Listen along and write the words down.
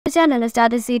channel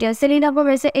started series. Selena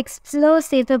provides an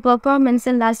explosive performance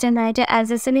last night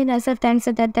as Selena thanks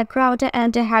that the crowd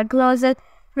and her close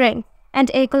friend and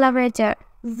a collaborator,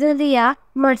 Julia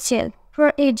Mirza,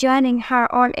 for joining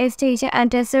her on stage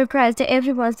and surprised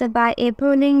everyone by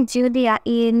pulling Julia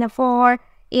in for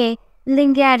a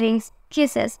lingering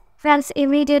kisses. Fans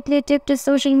immediately took to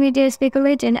social media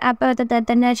speculating about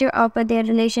the nature of their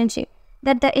relationship.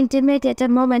 That the intimate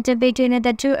moment between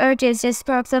the two artists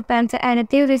sparks of fans and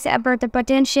theories about the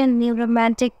potential new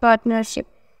romantic partnership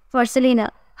for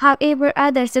Selena. However,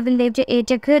 others believed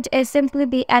it could simply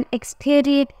be an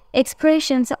expression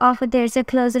of their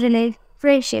close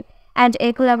friendship and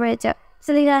a collaborator.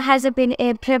 Selena has been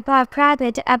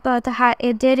private about her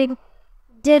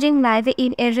dating life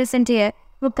in a recent year,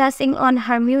 focusing on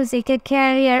her music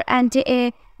career and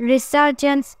a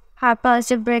resurgence. Her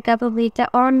past breakup with the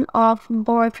on-off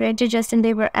boyfriend Justin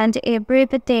Bieber and a brief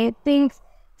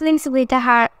flings with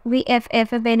her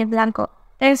BFF Benny Blanco.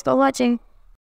 Thanks for watching.